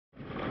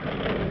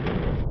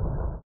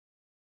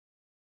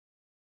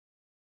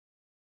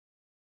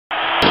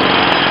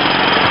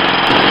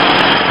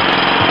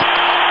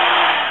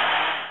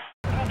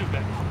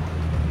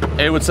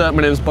Hey, what's up?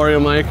 My name is Barrio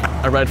Mike.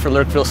 I ride for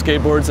Lurkville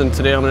Skateboards, and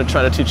today I'm going to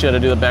try to teach you how to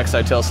do the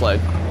backside tail slide.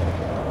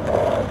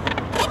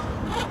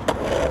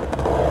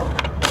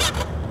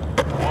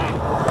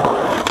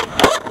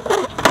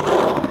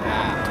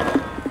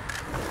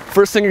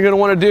 First thing you're going to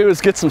want to do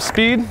is get some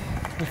speed.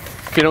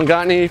 If you don't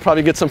got any,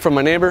 probably get some from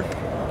my neighbor.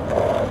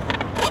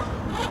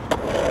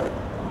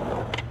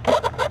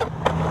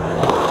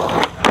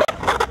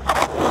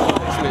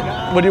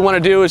 What you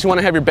want to do is you want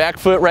to have your back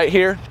foot right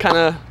here, kind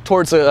of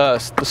towards the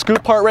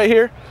scoop part right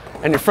here,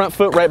 and your front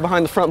foot right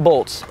behind the front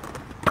bolts.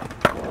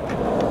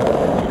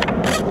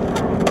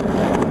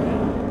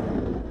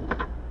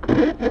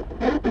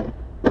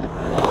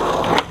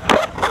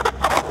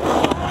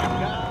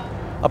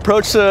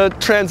 Approach the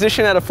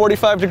transition at a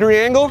 45-degree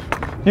angle,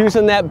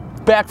 using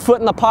that back foot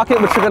in the pocket.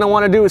 What you're going to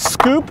want to do is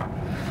scoop.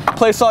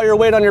 Place all your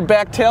weight on your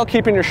back tail,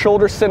 keeping your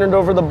shoulders centered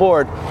over the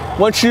board.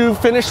 Once you've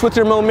finished with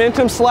your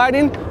momentum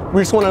sliding,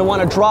 we just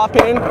want to drop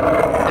in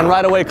and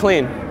ride away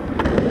clean.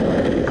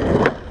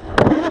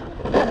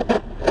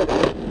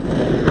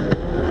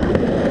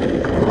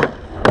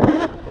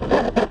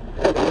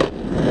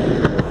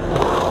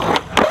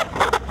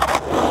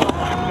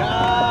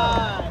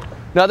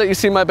 Now that you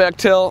see my back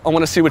tail, I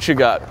want to see what you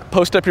got.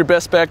 Post up your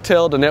best back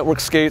tail to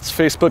Network Skates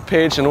Facebook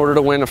page in order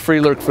to win a free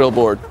Lurkville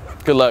board.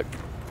 Good luck.